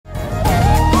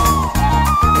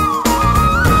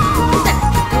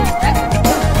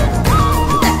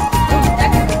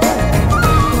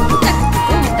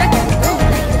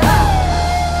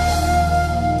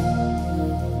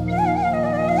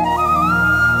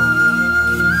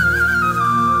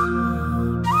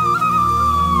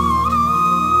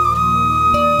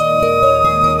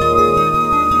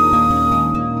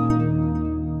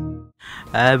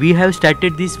We have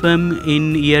started this firm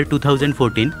in year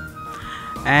 2014,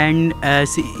 and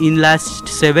in last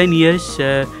 7 years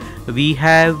we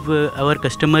have our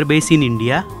customer base in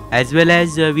India, as well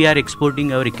as we are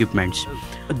exporting our equipments.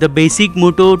 The basic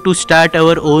motto to start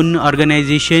our own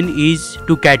organization is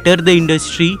to cater the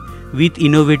industry with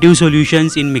innovative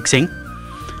solutions in mixing,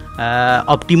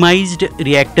 optimized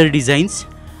reactor designs,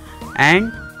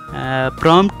 and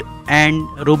prompt and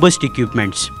robust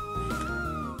equipments.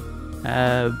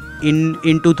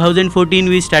 In 2014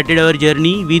 we started our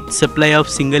journey with supply of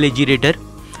single agitator,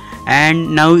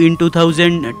 and now in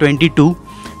 2022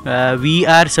 we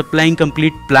are supplying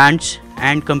complete plants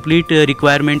and complete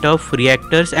requirement of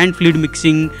reactors and fluid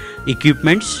mixing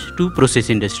equipments to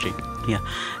process industry.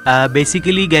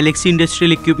 Basically Galaxy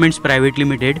Industrial Equipments Private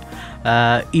Limited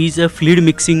is a fluid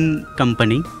mixing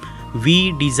company.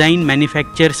 We design,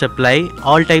 manufacture, supply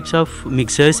all types of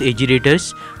mixers,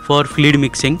 agitators for fluid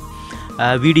mixing.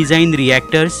 We design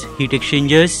reactors, heat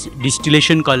exchangers,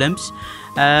 distillation columns.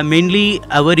 Mainly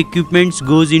our equipments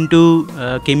goes into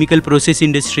chemical process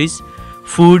industries,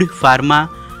 food, pharma,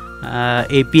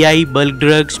 API, bulk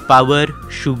drugs, power,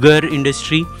 sugar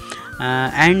industry,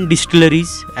 and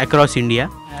distilleries across India.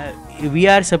 We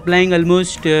are supplying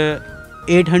almost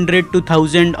 800 to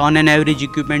 1000 on an average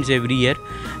equipments every year,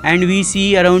 and we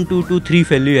see around 2 to 3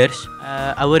 failures.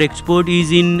 Our export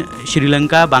is in Sri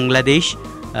Lanka, Bangladesh,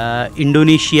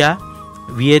 Indonesia,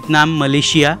 Vietnam,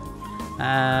 Malaysia,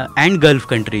 and Gulf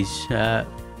countries.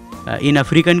 In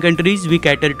African countries we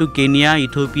cater to Kenya,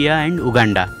 Ethiopia, and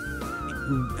Uganda.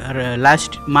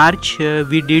 Last March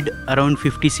we did around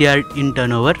 50 CR in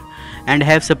turnover and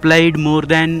have supplied more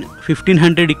than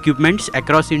 1500 equipments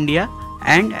across India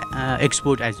and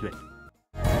export as well.